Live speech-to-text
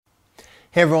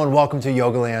Hey everyone, welcome to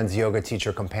Yogaland's Yoga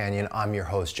Teacher Companion. I'm your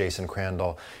host, Jason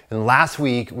Crandall. And last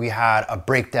week we had a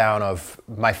breakdown of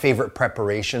my favorite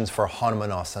preparations for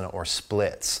Hanumanasana or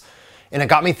splits. And it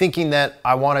got me thinking that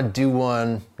I want to do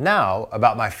one now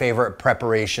about my favorite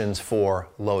preparations for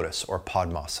Lotus or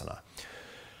Padmasana.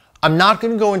 I'm not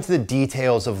going to go into the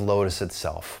details of Lotus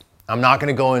itself. I'm not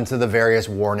going to go into the various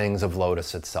warnings of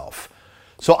Lotus itself.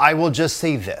 So I will just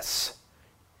say this.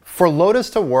 For Lotus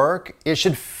to work, it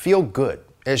should feel good.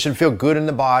 It should feel good in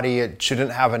the body. It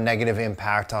shouldn't have a negative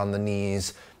impact on the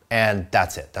knees. And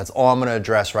that's it. That's all I'm going to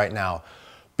address right now.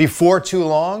 Before too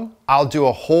long, I'll do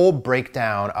a whole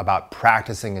breakdown about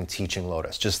practicing and teaching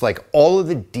Lotus. Just like all of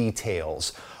the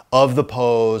details of the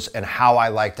pose and how I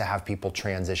like to have people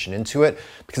transition into it,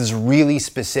 because it's really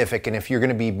specific. And if you're going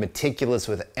to be meticulous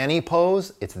with any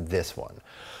pose, it's this one.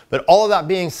 But all of that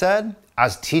being said,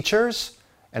 as teachers,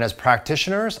 and as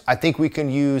practitioners, I think we can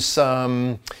use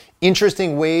some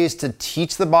interesting ways to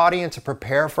teach the body and to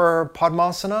prepare for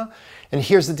Padmasana. And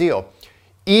here's the deal.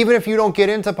 Even if you don't get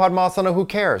into Padmasana, who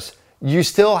cares? You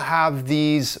still have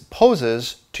these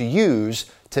poses to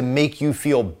use to make you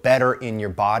feel better in your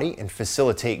body and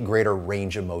facilitate greater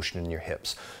range of motion in your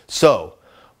hips. So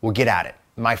we'll get at it.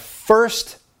 My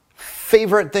first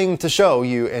favorite thing to show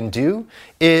you and do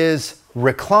is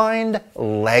reclined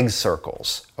leg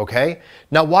circles, okay?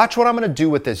 Now watch what I'm gonna do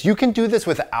with this. You can do this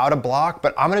without a block,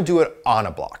 but I'm gonna do it on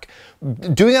a block.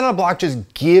 Doing it on a block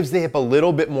just gives the hip a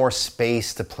little bit more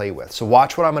space to play with. So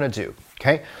watch what I'm gonna do,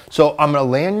 okay? So I'm gonna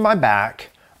lay on my back,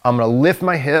 I'm gonna lift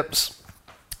my hips,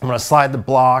 I'm gonna slide the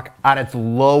block at its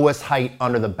lowest height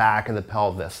under the back of the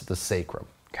pelvis, the sacrum,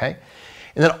 okay?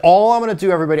 And then all I'm gonna do,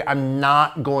 everybody, I'm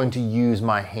not going to use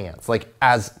my hands. Like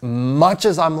as much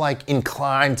as I'm like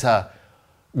inclined to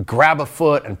grab a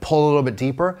foot and pull a little bit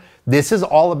deeper, this is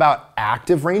all about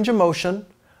active range of motion,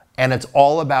 and it's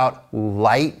all about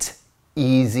light,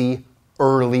 easy,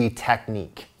 early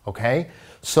technique, okay?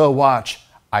 So watch,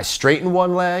 I straighten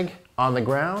one leg on the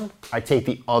ground, I take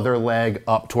the other leg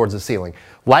up towards the ceiling.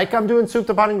 Like I'm doing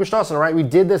Supta Padangusthasana, right? We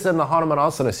did this in the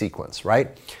Hanumanasana sequence,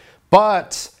 right?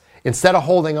 But instead of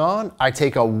holding on, I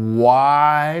take a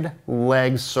wide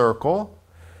leg circle,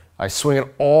 I swing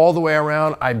it all the way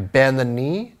around, I bend the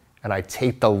knee, and I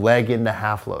take the leg into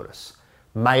half lotus.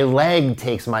 My leg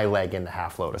takes my leg into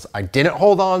half lotus. I didn't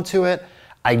hold on to it.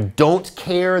 I don't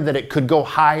care that it could go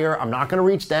higher. I'm not gonna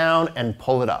reach down and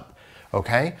pull it up,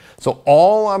 okay? So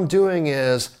all I'm doing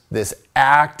is this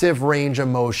active range of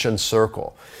motion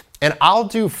circle. And I'll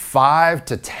do 5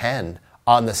 to 10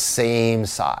 on the same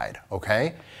side,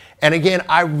 okay? And again,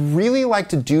 I really like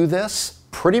to do this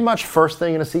pretty much first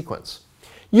thing in a sequence.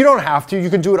 You don't have to, you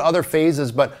can do it other phases,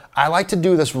 but I like to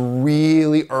do this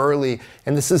really early,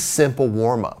 and this is simple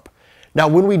warm up. Now,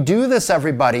 when we do this,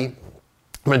 everybody, I'm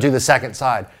gonna do the second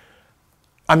side.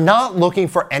 I'm not looking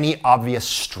for any obvious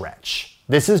stretch.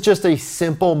 This is just a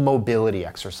simple mobility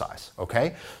exercise,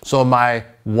 okay? So my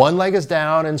one leg is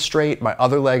down and straight, my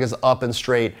other leg is up and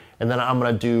straight, and then I'm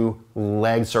gonna do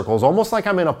leg circles, almost like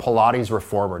I'm in a Pilates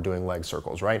reformer doing leg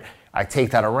circles, right? I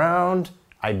take that around,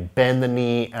 I bend the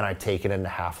knee, and I take it into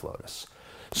half lotus.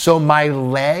 So my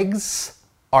legs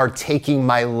are taking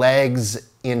my legs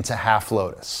into half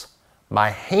lotus. My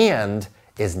hand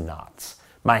is not.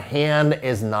 My hand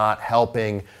is not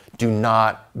helping. Do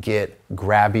not get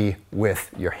grabby with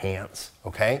your hands,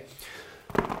 okay?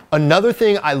 Another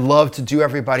thing I love to do,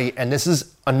 everybody, and this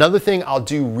is another thing I'll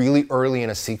do really early in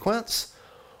a sequence.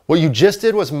 What you just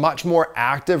did was much more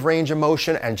active range of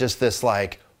motion and just this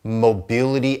like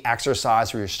mobility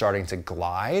exercise where you're starting to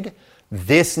glide.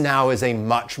 This now is a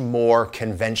much more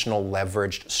conventional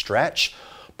leveraged stretch,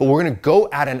 but we're gonna go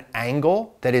at an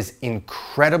angle that is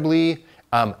incredibly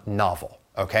novel.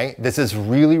 Okay, this is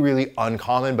really, really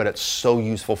uncommon, but it's so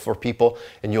useful for people,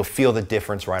 and you'll feel the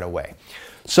difference right away.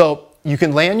 So you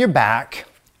can lay on your back,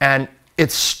 and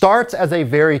it starts as a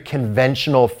very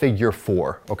conventional figure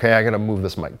 4. Okay, I gotta move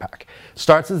this mic back.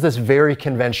 Starts as this very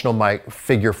conventional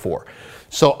figure 4.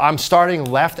 So I'm starting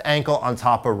left ankle on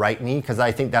top of right knee because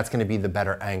I think that's gonna be the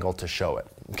better angle to show it.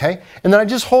 Okay, and then I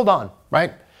just hold on,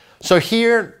 right? So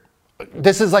here,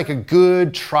 this is like a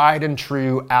good tried and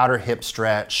true outer hip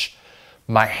stretch.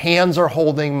 My hands are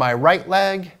holding my right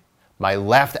leg, my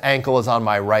left ankle is on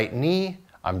my right knee,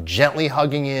 I'm gently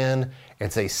hugging in.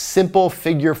 It's a simple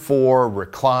figure 4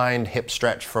 reclined hip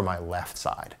stretch for my left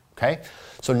side, okay?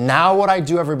 So now what I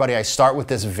do, everybody, I start with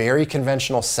this very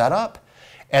conventional setup,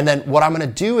 and then what I'm gonna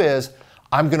do is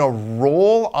I'm gonna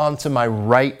roll onto my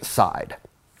right side.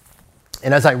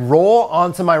 And as I roll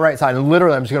onto my right side, and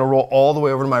literally I'm just gonna roll all the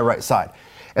way over to my right side.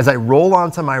 As I roll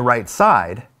onto my right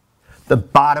side, the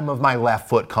bottom of my left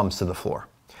foot comes to the floor.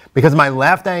 Because my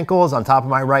left ankle is on top of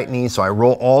my right knee, so I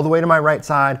roll all the way to my right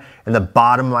side, and the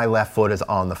bottom of my left foot is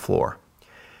on the floor.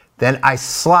 Then I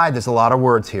slide, there's a lot of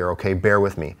words here, okay, bear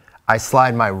with me. I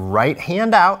slide my right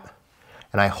hand out,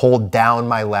 and I hold down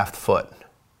my left foot.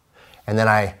 And then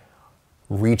I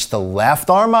reach the left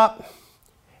arm up,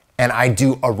 and I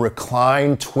do a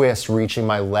reclined twist, reaching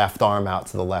my left arm out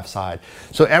to the left side.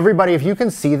 So everybody, if you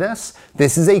can see this,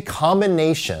 this is a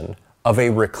combination of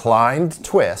a reclined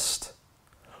twist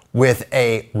with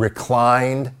a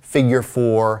reclined figure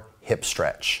 4 hip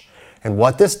stretch. And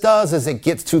what this does is it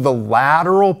gets to the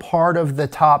lateral part of the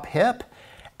top hip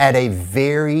at a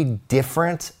very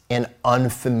different and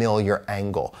unfamiliar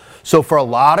angle. So for a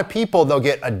lot of people, they'll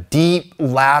get a deep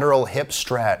lateral hip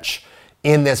stretch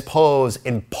in this pose,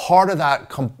 and part of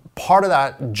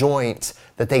that joint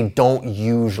that they don't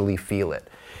usually feel it.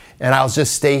 And I'll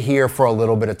just stay here for a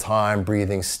little bit of time,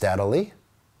 breathing steadily,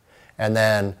 and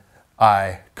then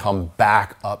I come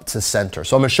back up to center.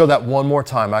 So I'm gonna show that one more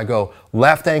time. I go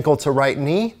left ankle to right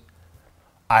knee,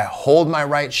 I hold my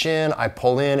right shin, I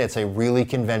pull in, it's a really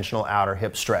conventional outer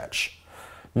hip stretch.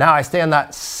 Now I stay on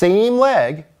that same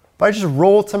leg, but I just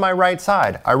roll to my right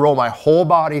side. I roll my whole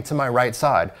body to my right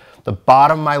side. The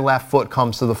bottom of my left foot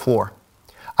comes to the floor.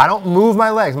 I don't move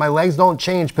my legs don't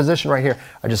change position right here.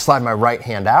 I just slide my right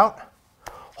hand out,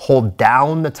 hold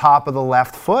down the top of the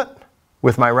left foot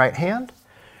with my right hand,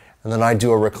 and then I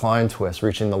do a recline twist,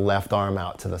 reaching the left arm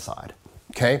out to the side,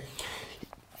 okay?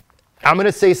 I'm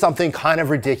gonna say something kind of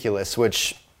ridiculous,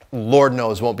 which Lord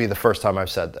knows won't be the first time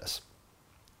I've said this.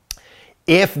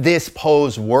 If this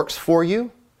pose works for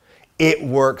you, it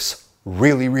works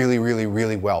really, really, really,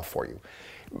 really well for you.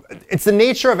 It's the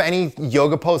nature of any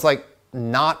yoga pose, like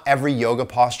not every yoga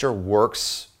posture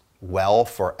works well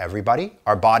for everybody.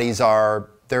 Our bodies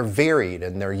they're varied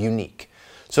and they're unique.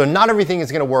 So not everything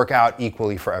is gonna work out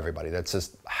equally for everybody. That's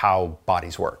just how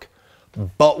bodies work.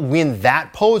 But when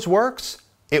that pose works,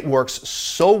 it works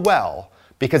so well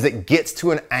because it gets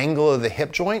to an angle of the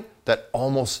hip joint that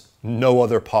almost no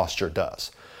other posture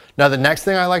does. Now the next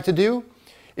thing I like to do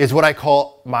is what I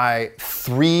call my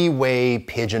 3-way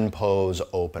pigeon pose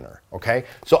opener, okay?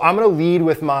 So I'm gonna lead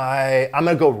with I'm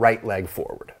gonna go right leg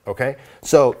forward, okay?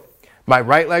 So my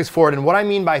right leg's forward, and what I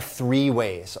mean by 3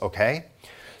 ways, okay?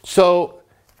 So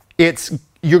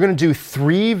you're gonna do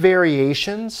 3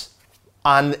 variations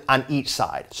on each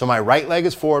side. So my right leg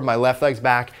is forward, my left leg's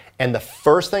back, and the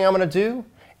first thing I'm gonna do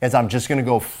is I'm just gonna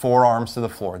go forearms to the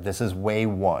floor. This is way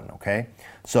 1, okay?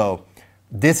 So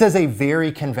this is a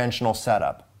very conventional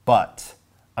setup, but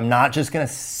I'm not just gonna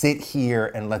sit here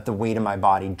and let the weight of my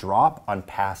body drop on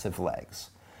passive legs.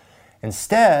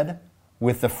 Instead,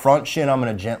 with the front shin, I'm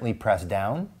gonna gently press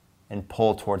down and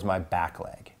pull towards my back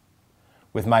leg.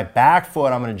 With my back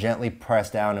foot, I'm gonna gently press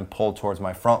down and pull towards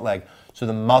my front leg, so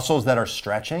the muscles that are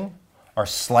stretching are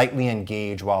slightly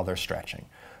engaged while they're stretching.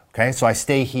 Okay, so I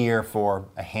stay here for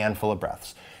a handful of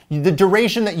breaths. The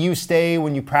duration that you stay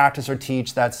when you practice or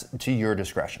teach, that's to your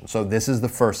discretion. So this is the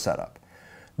first setup.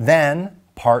 Then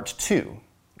part 2,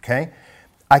 okay?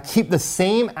 I keep the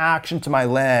same action to my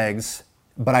legs,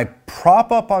 but I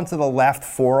prop up onto the left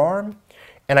forearm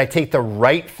and I take the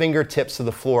right fingertips to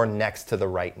the floor next to the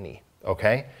right knee,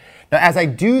 okay? Now as I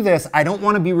do this, I don't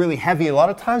want to be really heavy. A lot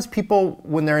of times people,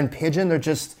 when they're in pigeon,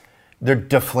 they're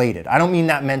deflated. I don't mean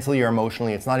that mentally or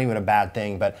emotionally. It's not even a bad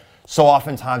thing, but so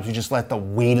oftentimes we just let the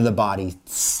weight of the body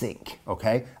sink,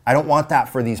 okay? I don't want that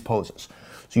for these poses.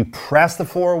 So you press the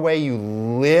floor away, you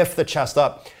lift the chest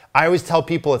up. I always tell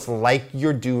people it's like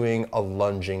you're doing a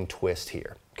lunging twist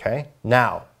here, okay?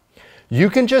 Now, you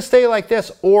can just stay like this,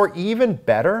 or even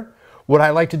better, what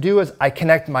I like to do is I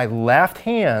connect my left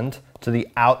hand to the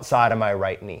outside of my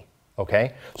right knee,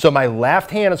 okay? So my left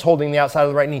hand is holding the outside of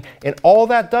the right knee, and all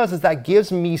that does is that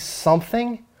gives me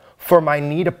something for my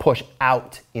knee to push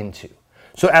out into.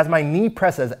 So as my knee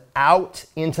presses out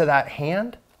into that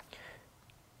hand,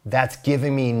 that's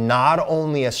giving me not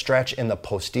only a stretch in the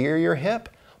posterior hip,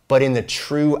 but in the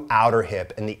true outer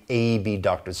hip and the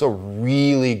abductor. It's a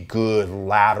really good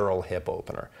lateral hip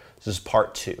opener. This is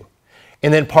part 2.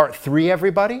 And then part 3,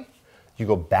 everybody, you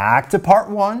go back to part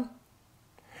 1,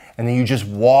 and then you just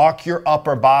walk your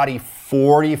upper body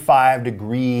 45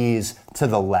 degrees to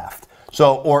the left.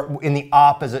 So, or in the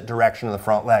opposite direction of the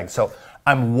front leg. So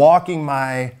I'm walking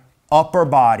my upper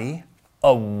body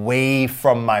away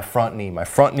from my front knee. My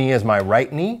front knee is my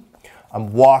right knee.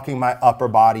 I'm walking my upper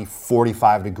body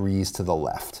 45 degrees to the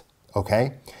left,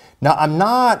 okay?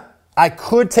 Now I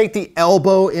could take the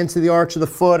elbow into the arch of the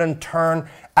foot and turn.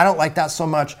 I don't like that so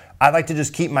much. I like to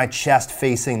just keep my chest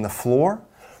facing the floor.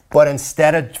 but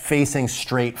instead of facing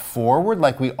straight forward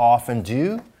like we often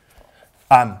do,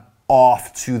 I'm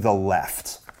off to the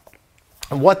left.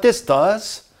 And what this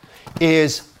does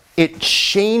is it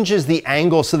changes the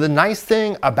angle. So the nice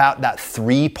thing about that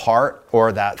 3-part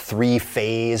or that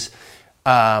 3-phase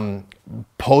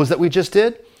pose that we just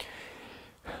did,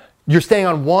 you're staying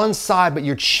on one side, but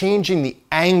you're changing the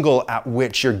angle at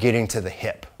which you're getting to the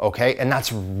hip, okay? And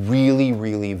that's really,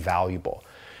 really valuable.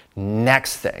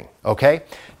 Next thing, okay?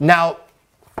 Now,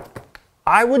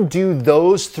 I would do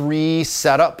those 3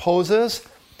 setup poses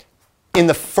in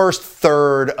the first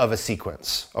third of a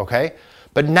sequence, okay?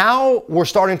 But now we're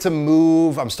starting to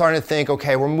move. I'm starting to think,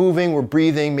 okay, we're moving, we're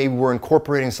breathing, maybe we're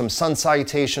incorporating some sun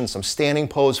salutations, some standing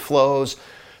pose flows.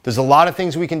 There's a lot of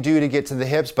things we can do to get to the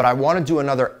hips, but I want to do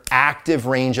another active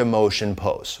range of motion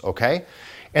pose, okay?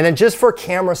 And then just for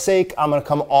camera's sake, I'm going to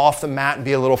come off the mat and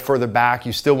be a little further back.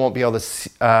 You still won't be able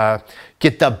to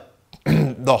get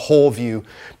the whole view.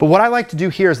 But what I like to do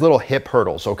here is little hip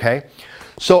hurdles, okay?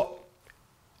 So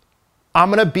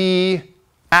I'm going to be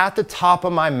at the top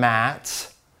of my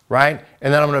mat, right?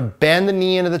 And then I'm going to bend the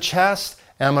knee into the chest,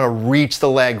 and I'm going to reach the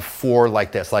leg forward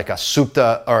like this, like a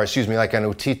supta, or excuse me, like an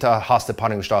Utthita Hasta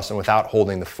Padangusthasana without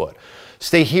holding the foot.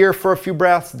 Stay here for a few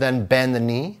breaths, then bend the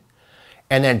knee,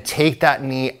 and then take that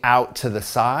knee out to the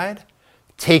side.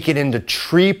 Take it into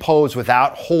tree pose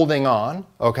without holding on,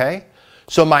 okay?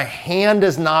 So my hand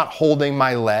is not holding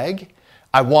my leg.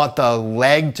 I want the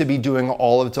leg to be doing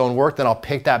all of its own work. Then I'll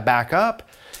pick that back up,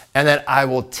 and then I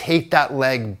will take that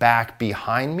leg back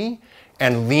behind me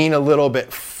and lean a little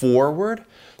bit forward.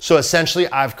 So essentially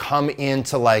I've come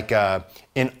into like an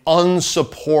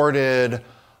unsupported,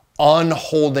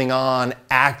 unholding on,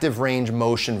 active range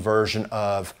motion version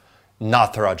of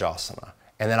Natarajasana.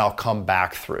 And then I'll come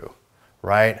back through,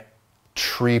 right?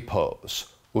 Tree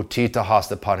pose, Utthita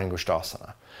Hasta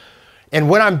Padangusthasana. And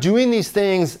when I'm doing these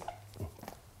things,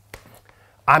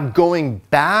 I'm going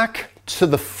back to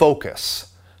the focus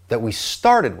that we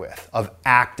started with of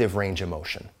active range of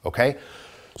motion, okay?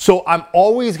 So I'm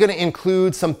always going to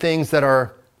include some things that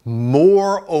are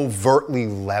more overtly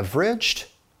leveraged,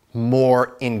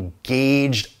 more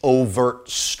engaged, overt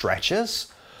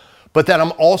stretches. But then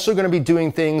I'm also going to be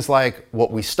doing things like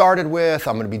what we started with.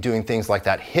 I'm going to be doing things like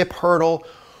that hip hurdle,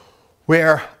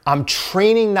 where I'm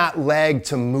training that leg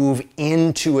to move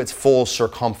into its full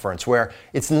circumference, where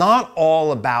it's not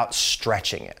all about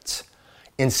stretching it.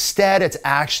 Instead, it's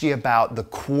actually about the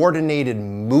coordinated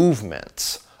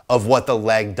movements of what the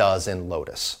leg does in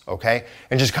lotus, okay?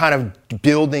 And just kind of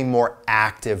building more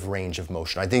active range of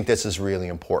motion. I think this is really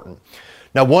important.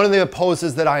 Now, one of the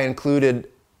poses that I included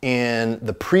in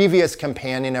the previous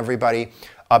companion, everybody,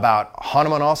 about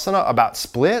Hanumanasana, about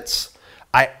splits,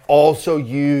 I also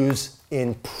use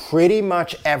in pretty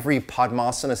much every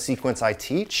Padmasana sequence I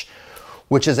teach,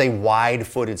 which is a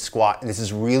wide-footed squat. And this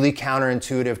is really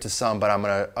counterintuitive to some, but I'm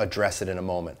gonna address it in a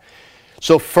moment.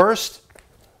 So first,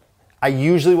 I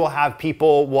usually will have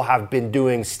people will have been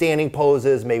doing standing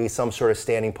poses, maybe some sort of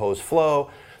standing pose flow.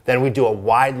 Then we do a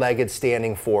wide-legged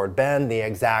standing forward bend. The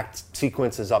exact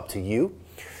sequence is up to you.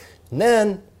 And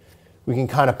then we can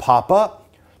kind of pop up,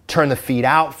 turn the feet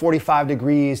out 45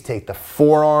 degrees, take the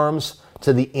forearms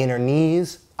to the inner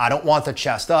knees. I don't want the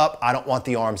chest up. I don't want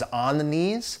the arms on the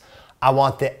knees. I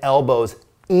want the elbows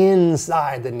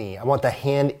inside the knee. I want the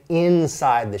hand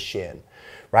inside the shin,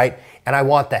 right? And I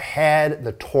want the head,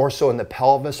 the torso, and the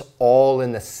pelvis all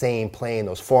in the same plane.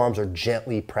 Those forearms are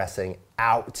gently pressing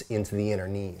out into the inner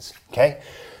knees, okay?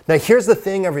 Now here's the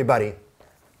thing, everybody.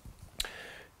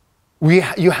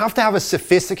 You have to have a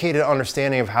sophisticated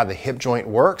understanding of how the hip joint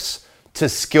works to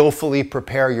skillfully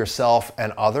prepare yourself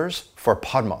and others for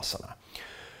Padmasana.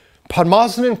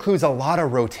 Padmasana includes a lot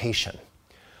of rotation.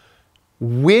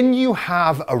 When you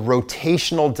have a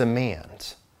rotational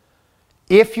demand,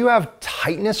 if you have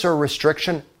tightness or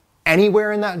restriction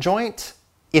anywhere in that joint,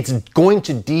 it's going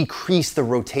to decrease the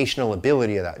rotational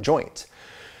ability of that joint.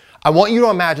 I want you to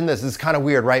imagine this. This is kind of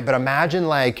weird, right? But imagine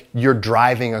like you're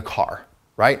driving a car,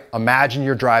 right? Imagine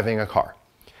you're driving a car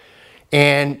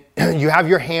and you have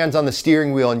your hands on the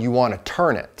steering wheel and you want to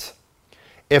turn it.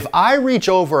 If I reach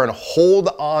over and hold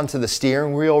on to the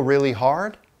steering wheel really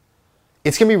hard,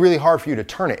 it's going to be really hard for you to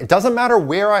turn it. It doesn't matter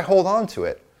where I hold on to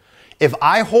it. If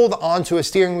I hold on to a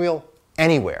steering wheel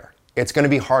anywhere, it's going to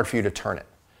be hard for you to turn it.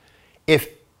 If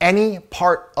any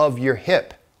part of your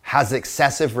hip has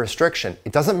excessive restriction,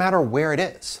 it doesn't matter where it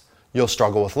is, you'll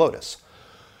struggle with lotus.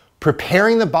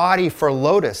 Preparing the body for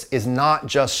lotus is not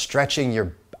just stretching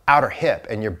your outer hip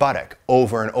and your buttock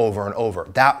over and over and over.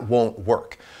 That won't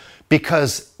work.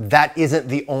 because that isn't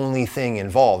the only thing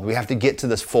involved. We have to get to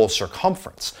this full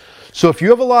circumference. So if you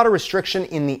have a lot of restriction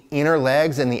in the inner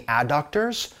legs and the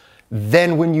adductors,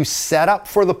 then when you set up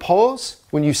for the pose,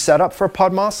 when you set up for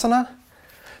Padmasana,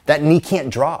 that knee can't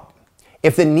drop.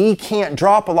 If the knee can't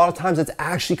drop, a lot of times it's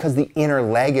actually because the inner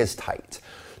leg is tight.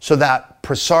 So that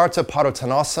Prasarita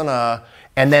Padottanasana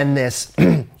and then this,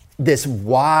 this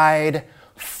wide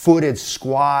footed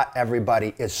squat,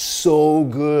 everybody, is so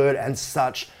good and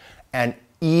such an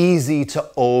easy to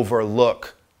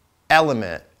overlook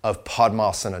element of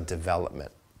Padmasana development.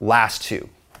 Last two.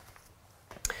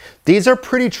 These are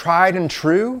pretty tried and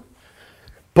true,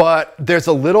 but there's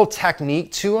a little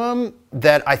technique to them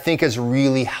that I think is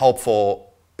really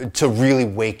helpful to really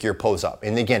wake your pose up.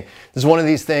 And again, this is one of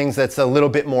these things that's a little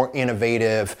bit more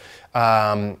innovative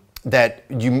that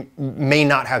you may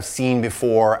not have seen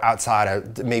before outside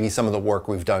of maybe some of the work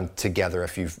we've done together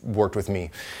if you've worked with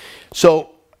me.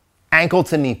 So ankle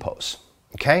to knee pose,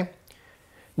 okay?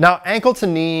 Now, ankle to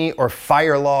knee or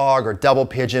fire log or double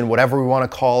pigeon, whatever we want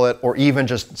to call it, or even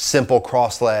just simple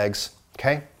cross legs,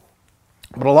 okay?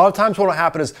 But a lot of times what will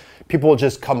happen is people will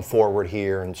just come forward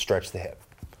here and stretch the hip.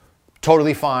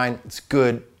 Totally fine, it's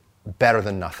good, better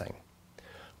than nothing.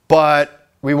 But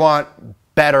we want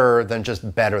better than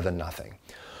just better than nothing.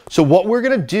 So what we're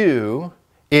gonna do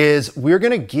is we're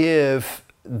gonna give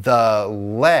the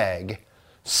leg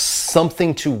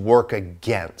something to work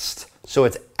against. So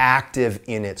it's active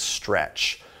in its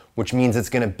stretch, which means it's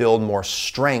going to build more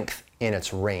strength in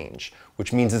its range,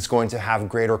 which means it's going to have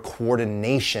greater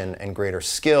coordination and greater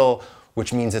skill,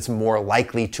 which means it's more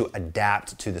likely to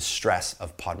adapt to the stress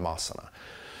of Padmasana.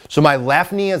 So my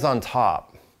left knee is on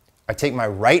top. I take my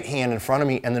right hand in front of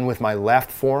me, and then with my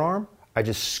left forearm, I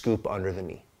just scoop under the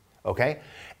knee, okay?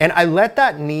 And I let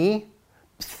that knee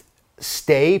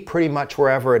stay pretty much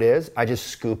wherever it is. I just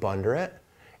scoop under it,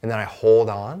 and then I hold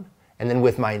on. And then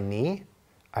with my knee,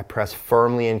 I press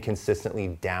firmly and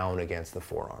consistently down against the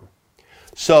forearm.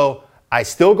 So I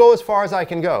still go as far as I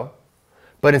can go,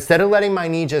 but instead of letting my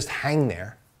knee just hang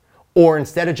there, or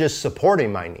instead of just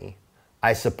supporting my knee,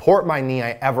 I support my knee,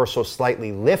 I ever so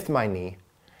slightly lift my knee,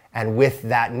 and with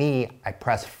that knee, I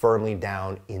press firmly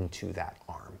down into that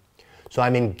arm. So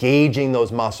I'm engaging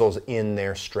those muscles in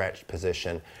their stretched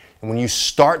position. And when you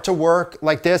start to work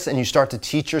like this and you start to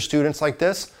teach your students like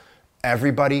this,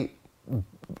 everybody,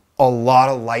 a lot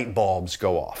of light bulbs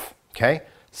go off, okay?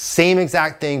 Same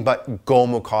exact thing, but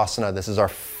Gomukhasana. This is our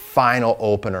final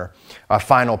opener, our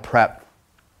final prep.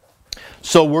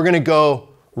 So we're gonna go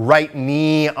right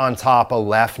knee on top of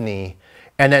left knee.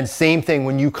 And then same thing,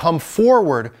 when you come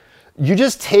forward, you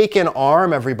just take an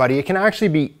arm, everybody. It can actually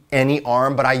be any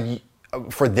arm, but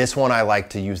for this one, I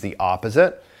like to use the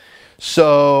opposite.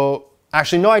 So,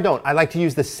 actually, no, I don't. I like to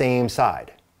use the same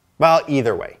side. Well,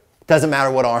 either way. Doesn't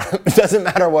matter what arm, it doesn't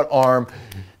matter what arm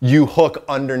you hook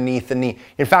underneath the knee.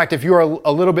 In fact, if you're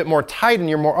a little bit more tight and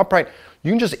you're more upright,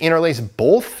 you can just interlace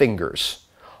both fingers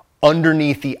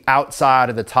underneath the outside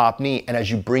of the top knee. And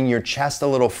as you bring your chest a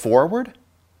little forward,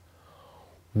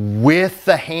 with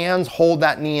the hands, hold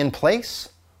that knee in place.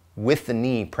 With the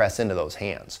knee, press into those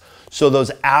hands. So those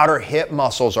outer hip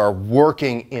muscles are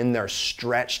working in their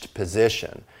stretched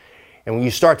position. And when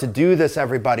you start to do this,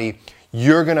 everybody,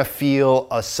 you're gonna feel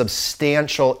a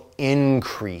substantial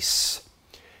increase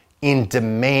in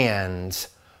demand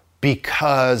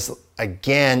because,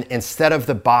 again, instead of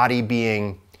the pose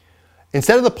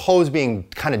being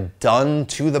kind of done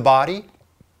to the body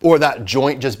or that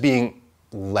joint just being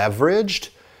leveraged,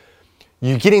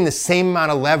 you're getting the same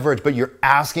amount of leverage, but you're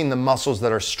asking the muscles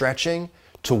that are stretching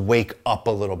to wake up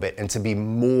a little bit and to be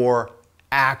more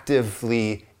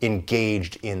actively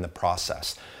engaged in the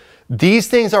process. These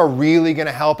things are really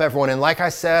gonna help everyone. And like I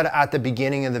said at the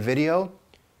beginning of the video,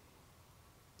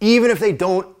 even if they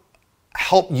don't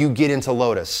help you get into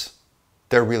lotus,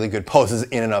 they're really good poses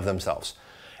in and of themselves.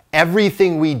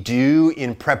 Everything we do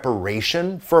in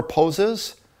preparation for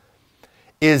poses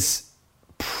is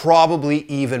probably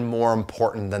even more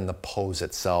important than the pose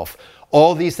itself.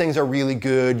 All these things are really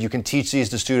good. You can teach these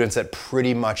to students at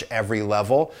pretty much every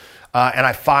level. And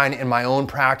I find in my own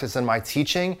practice and my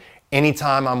teaching,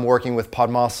 anytime I'm working with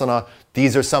Padmasana,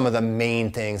 these are some of the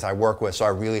main things I work with. So I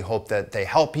really hope that they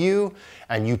help you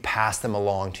and you pass them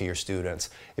along to your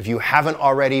students. If you haven't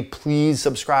already, please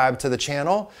subscribe to the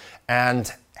channel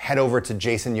and head over to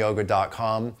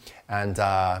jasonyoga.com and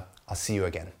I'll see you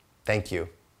again. Thank you.